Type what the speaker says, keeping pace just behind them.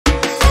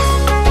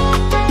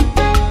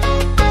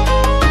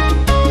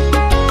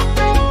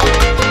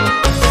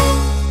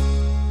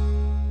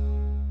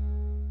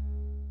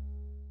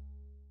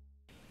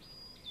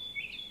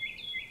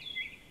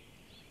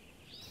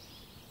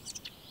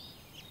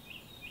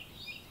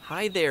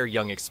Hi there,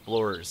 young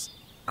explorers.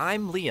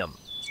 I'm Liam,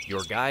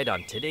 your guide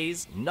on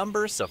today's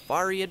Number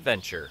Safari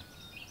adventure.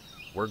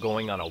 We're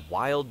going on a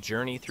wild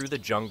journey through the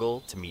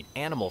jungle to meet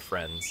animal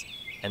friends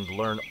and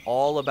learn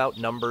all about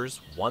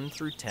numbers 1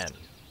 through 10.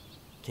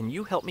 Can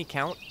you help me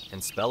count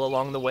and spell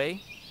along the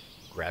way?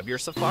 Grab your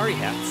safari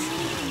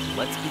hats.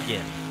 Let's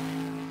begin.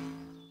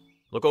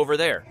 Look over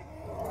there.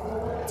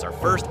 It's our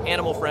first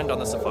animal friend on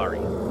the safari.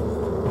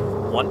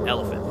 1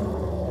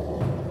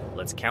 elephant.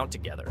 Let's count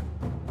together.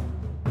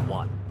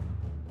 1.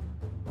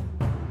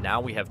 Now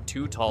we have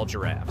 2 tall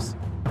giraffes.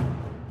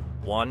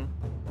 1,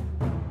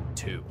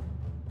 2.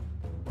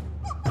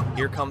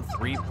 Here come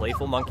 3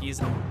 playful monkeys.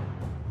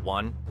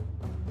 1,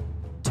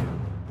 2,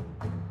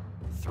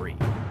 3.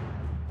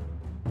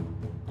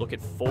 Look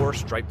at 4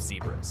 striped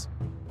zebras.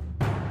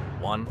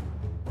 1,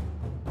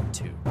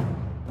 2,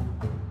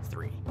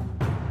 3,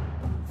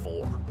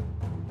 4.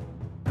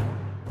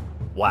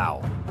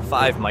 Wow,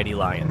 5 mighty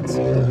lions.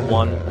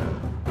 1,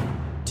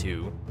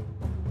 2,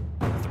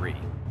 3,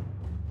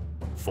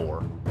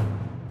 4,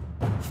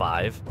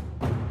 5.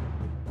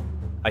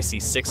 I see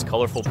 6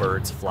 colorful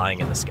birds flying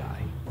in the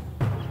sky.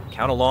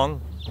 Count along.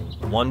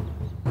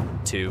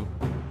 1, 2,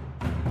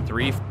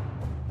 3,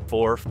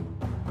 4,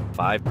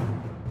 5,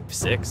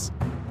 6.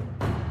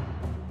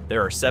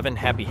 There are 7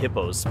 happy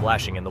hippos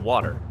splashing in the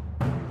water.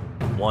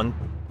 1,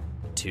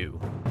 2,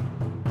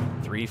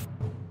 3,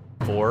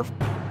 4,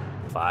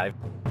 5,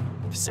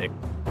 6,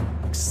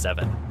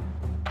 7.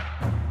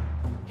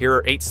 Here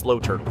are 8 slow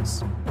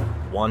turtles.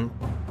 1,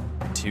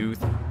 2,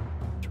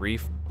 3,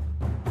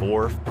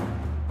 4,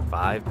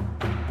 5,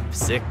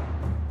 6,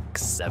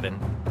 7,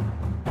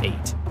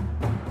 8.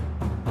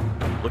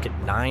 Look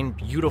at 9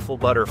 beautiful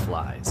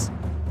butterflies.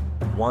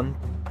 1,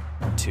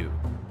 2,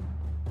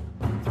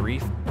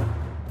 3,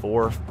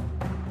 4,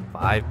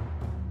 5,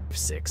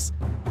 6,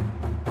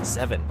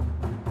 7,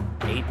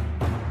 8,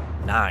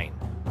 9.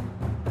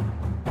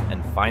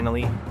 And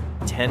finally,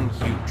 10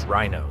 huge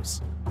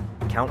rhinos.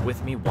 Count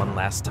with me one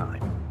last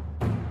time.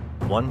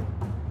 1,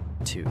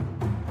 2,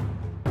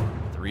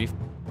 3,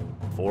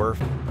 4,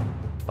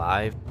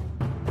 5,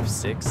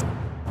 6,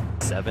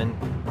 7,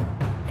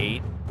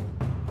 8,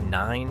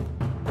 9,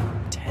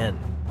 10.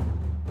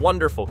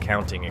 Wonderful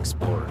counting,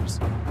 explorers.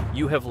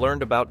 You have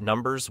learned about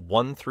numbers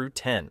 1 through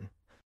 10.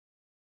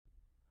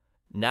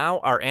 Now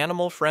our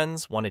animal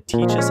friends want to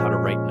teach us how to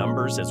write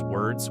numbers as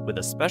words with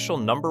a special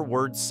number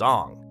word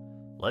song.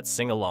 Let's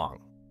sing along.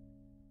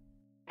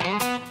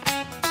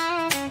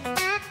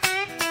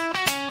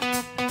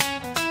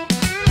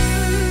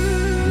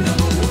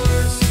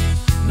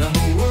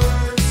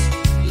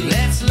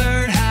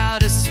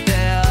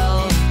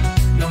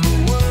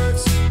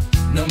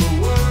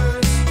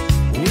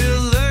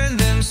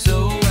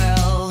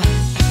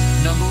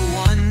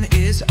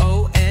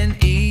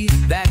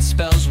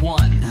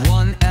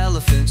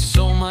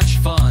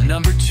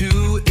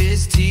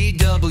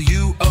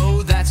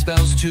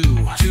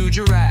 Two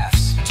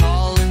giraffes,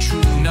 tall and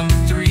true. Number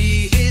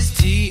 3 is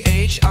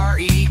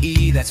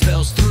THREE, that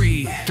spells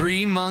 3.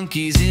 3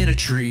 monkeys in a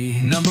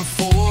tree. Number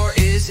 4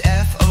 is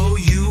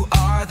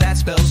FOUR, that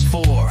spells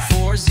 4.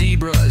 4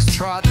 zebras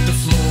trot the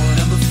floor.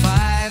 Number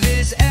 5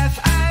 is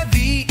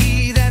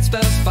FIVE, that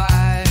spells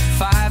 5.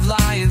 5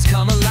 lions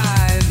come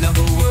alive.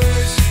 Number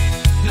words,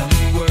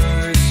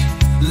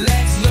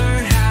 let's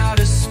learn how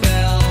to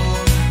spell.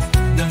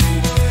 Number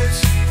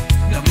words,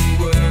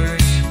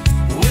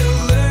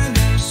 we'll learn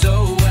them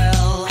so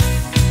well.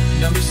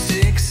 Number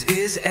 6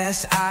 is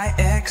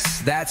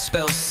SIX, that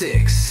spells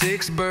 6.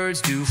 6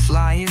 birds do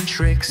flying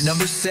tricks.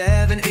 Number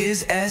 7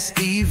 is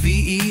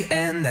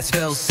SEVEN, that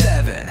spells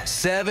 7.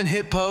 7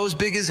 hippos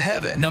big as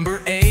heaven.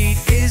 Number 8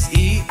 is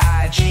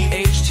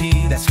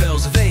EIGHT, that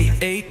spells 8.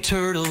 8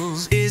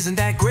 turtles, isn't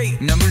that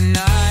great? Number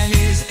 9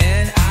 is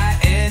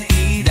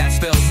NINE, that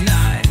spells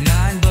 9.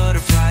 9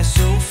 butterflies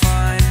so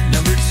fine.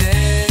 Number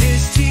 10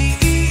 is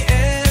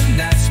TEN,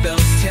 that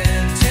spells 10.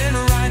 10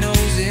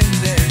 rhinos in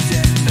their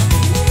den.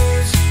 Number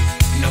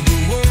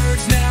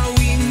words, now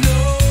we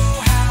know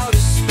how to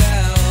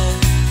spell.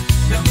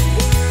 Number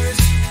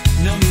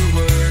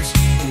words,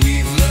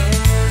 we've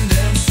learned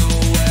them so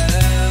well.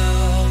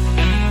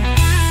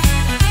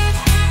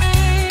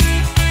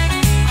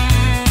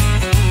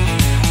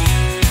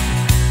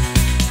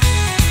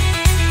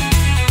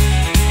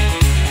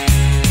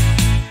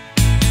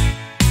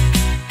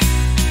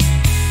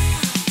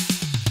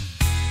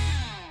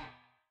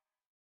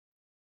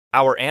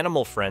 Our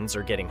animal friends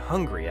are getting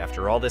hungry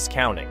after all this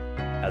counting.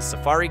 As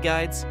safari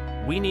guides,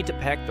 we need to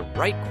pack the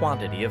right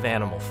quantity of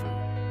animal food.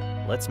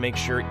 Let's make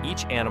sure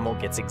each animal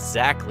gets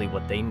exactly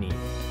what they need.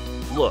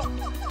 Look,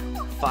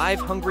 5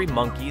 hungry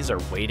monkeys are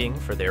waiting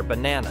for their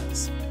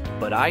bananas,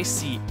 but I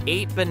see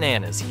 8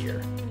 bananas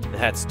here.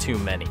 That's too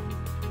many.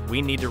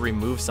 We need to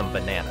remove some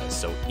bananas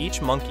so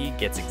each monkey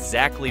gets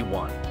exactly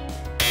 1.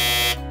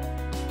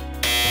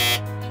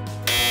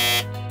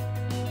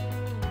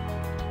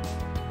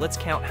 Let's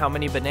count how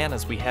many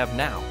bananas we have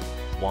now.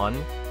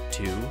 1,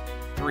 2,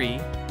 3,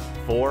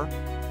 4,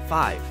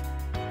 5.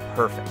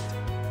 Perfect.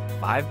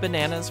 5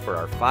 bananas for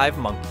our 5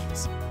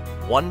 monkeys.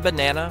 1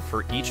 banana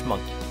for each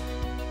monkey.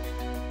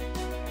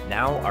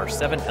 Now our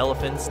 7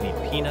 elephants need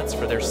peanuts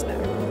for their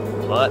snack,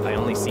 but I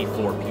only see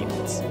 4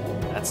 peanuts.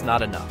 That's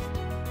not enough.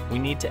 We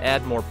need to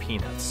add more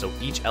peanuts, so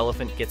each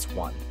elephant gets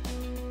 1.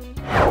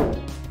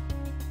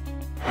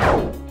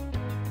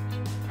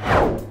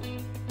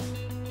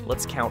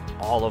 Let's count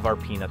all of our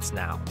peanuts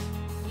now.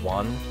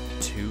 1,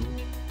 2,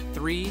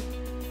 3,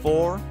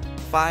 4,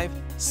 5,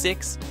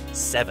 6,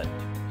 7.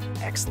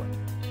 Excellent.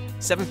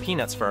 7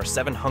 peanuts for our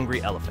 7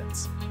 hungry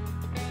elephants.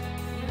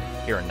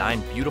 Here are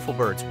 9 beautiful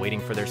birds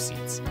waiting for their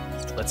seeds.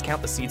 Let's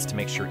count the seeds to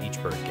make sure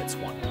each bird gets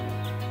 1.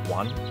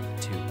 1,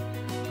 2,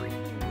 3,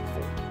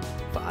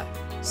 4, 5,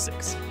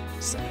 6,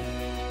 7,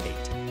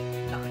 8,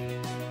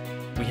 9.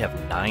 We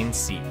have 9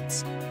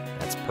 seeds.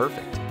 That's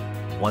perfect.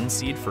 1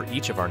 seed for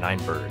each of our 9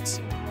 birds.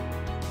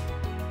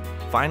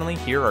 Finally,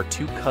 here are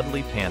 2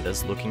 cuddly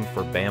pandas looking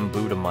for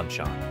bamboo to munch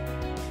on.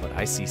 But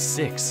I see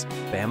 6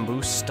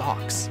 bamboo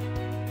stalks.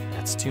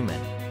 That's too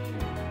many.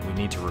 We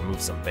need to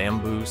remove some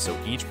bamboo so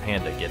each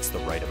panda gets the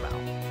right amount.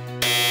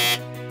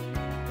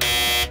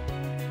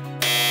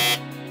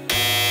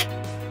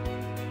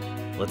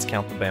 Let's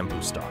count the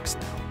bamboo stalks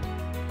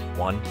now.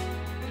 1,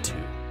 2.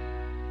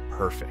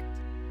 Perfect.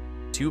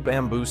 2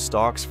 bamboo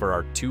stalks for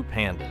our 2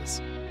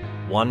 pandas.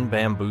 1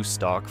 bamboo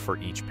stalk for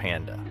each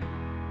panda.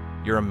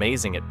 You're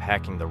amazing at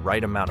packing the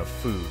right amount of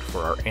food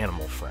for our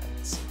animal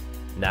friends.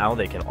 Now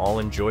they can all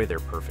enjoy their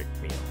perfect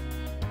meal.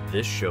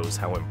 This shows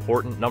how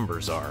important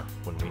numbers are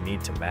when we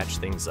need to match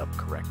things up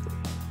correctly.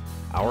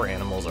 Our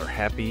animals are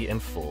happy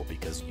and full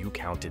because you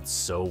counted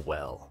so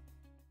well.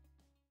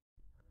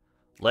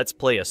 Let's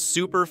play a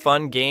super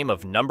fun game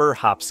of number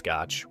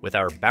hopscotch with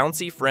our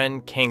bouncy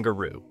friend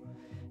Kangaroo.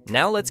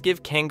 Now let's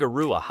give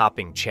Kangaroo a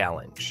hopping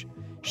challenge.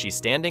 She's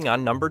standing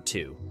on number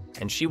 2,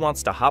 and she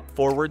wants to hop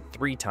forward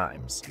 3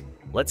 times.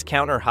 Let's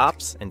count her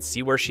hops and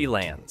see where she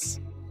lands.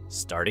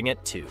 Starting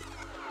at 2.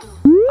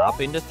 Hop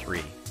into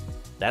 3.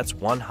 That's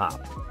 1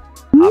 hop.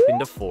 Hop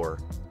into 4.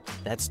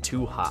 That's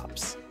 2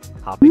 hops.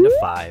 Hop into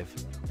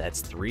 5.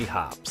 That's 3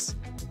 hops.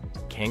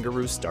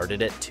 Kangaroo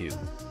started at 2,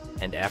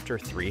 and after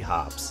 3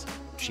 hops,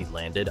 she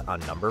landed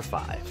on number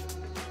 5.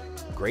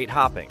 Great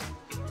hopping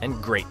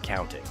and great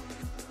counting.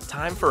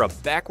 Time for a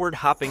backward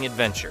hopping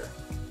adventure.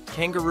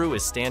 Kangaroo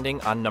is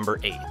standing on number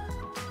 8.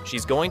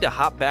 She's going to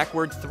hop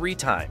backward 3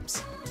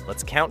 times.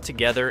 Let's count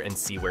together and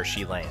see where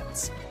she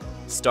lands.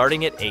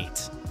 Starting at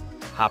 8.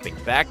 Hopping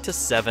back to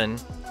 7.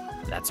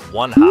 That's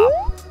 1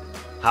 hop.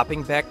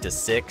 Hopping back to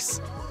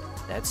 6.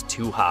 That's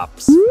 2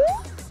 hops.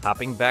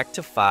 Hopping back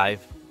to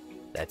 5.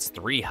 That's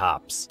 3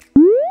 hops.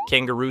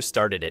 Kangaroo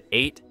started at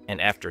 8,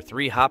 and after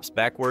 3 hops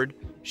backward,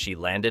 she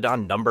landed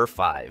on number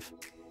 5.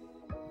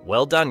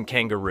 Well done,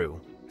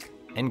 Kangaroo.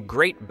 And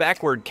great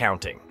backward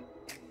counting.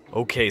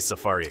 Okay,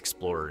 Safari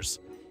Explorers.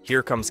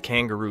 Here comes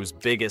Kangaroo's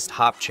biggest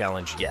hop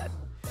challenge yet.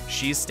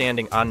 She's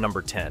standing on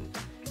number 10,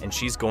 and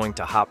she's going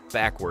to hop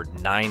backward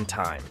 9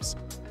 times,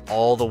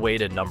 all the way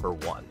to number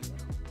 1.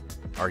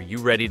 Are you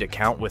ready to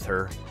count with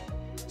her?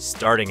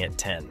 Starting at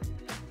 10.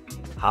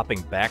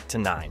 Hopping back to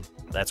 9.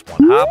 That's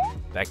 1 hop.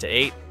 Back to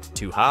 8,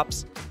 2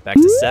 hops. Back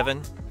to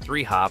 7,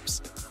 3 hops.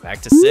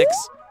 Back to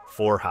 6,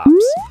 4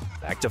 hops.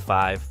 Back to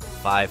 5,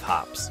 5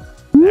 hops.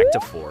 Back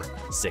to 4,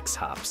 6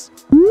 hops.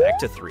 Back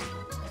to 3,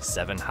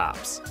 7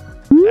 hops.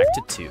 Back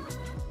to 2,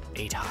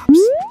 8 hops.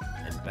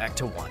 And back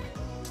to 1.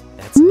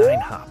 That's 9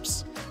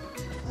 hops.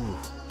 Ooh,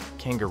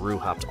 Kangaroo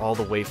hopped all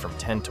the way from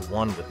 10 to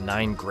 1 with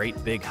 9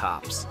 great big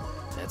hops.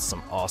 That's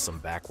some awesome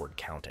backward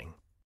counting.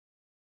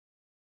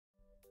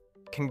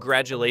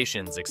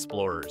 Congratulations,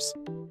 explorers!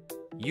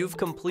 You've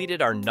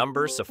completed our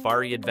number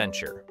safari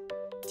adventure.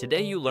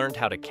 Today you learned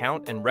how to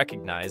count and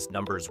recognize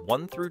numbers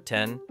 1 through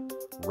 10,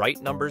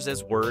 write numbers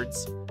as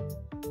words,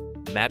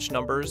 match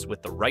numbers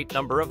with the right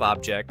number of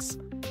objects,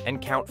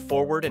 and count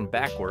forward and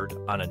backward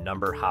on a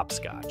number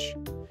hopscotch.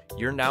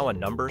 You're now a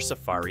number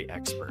safari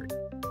expert.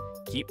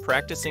 Keep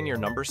practicing your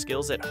number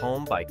skills at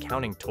home by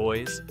counting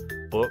toys,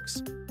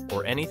 books,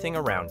 or anything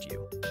around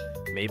you.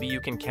 Maybe you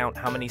can count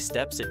how many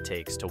steps it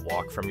takes to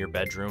walk from your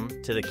bedroom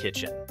to the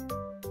kitchen.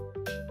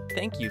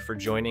 Thank you for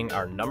joining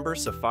our number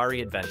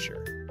safari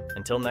adventure.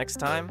 Until next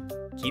time,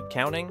 keep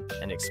counting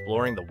and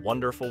exploring the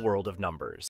wonderful world of numbers.